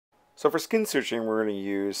So for skin suturing, we're going to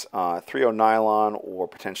use 3/0 nylon or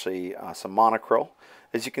potentially some monocryl.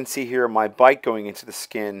 As you can see here, my bite going into the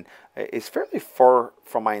skin is fairly far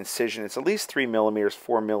from my incision. It's at least 3 millimeters,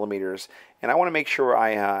 4 millimeters, and I want to make sure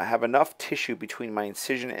I have enough tissue between my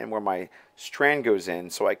incision and where my strand goes in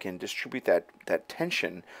so I can distribute that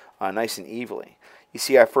tension nice and evenly. You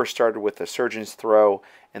see, I first started with a surgeon's throw,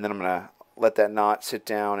 and then I'm going to let that knot sit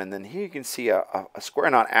down, and then here you can see a square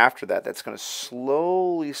knot after that that's going to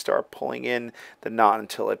slowly start pulling in the knot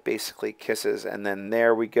until it basically kisses, and then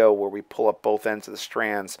there we go where we pull up both ends of the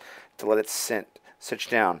strands to let it cinch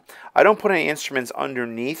down. I don't put any instruments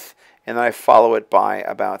underneath, and then I follow it by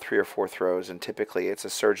about 3 or 4 throws, and typically it's a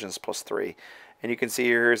surgeon's plus 3. And you can see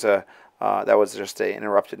here's a that was just a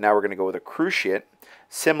interrupted. Now we're going to go with a cruciate.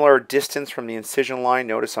 Similar distance from the incision line.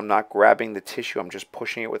 Notice I'm not grabbing the tissue. I'm just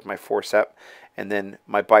pushing it with my forceps. And then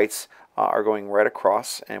my bites are going right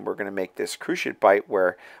across. And we're going to make this cruciate bite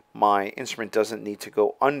where my instrument doesn't need to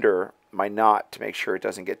go under my knot to make sure it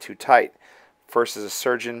doesn't get too tight. First is a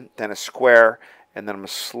surgeon, then a square. And then I'm going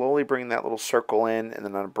to slowly bring that little circle in. And then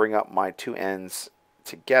I'm going to bring up my 2 ends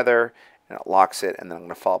together. And it locks it. And then I'm going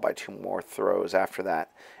to follow by 2 more throws after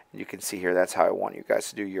that. You can see here, that's how I want you guys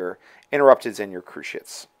to do your interrupteds and your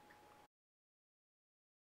cruciates.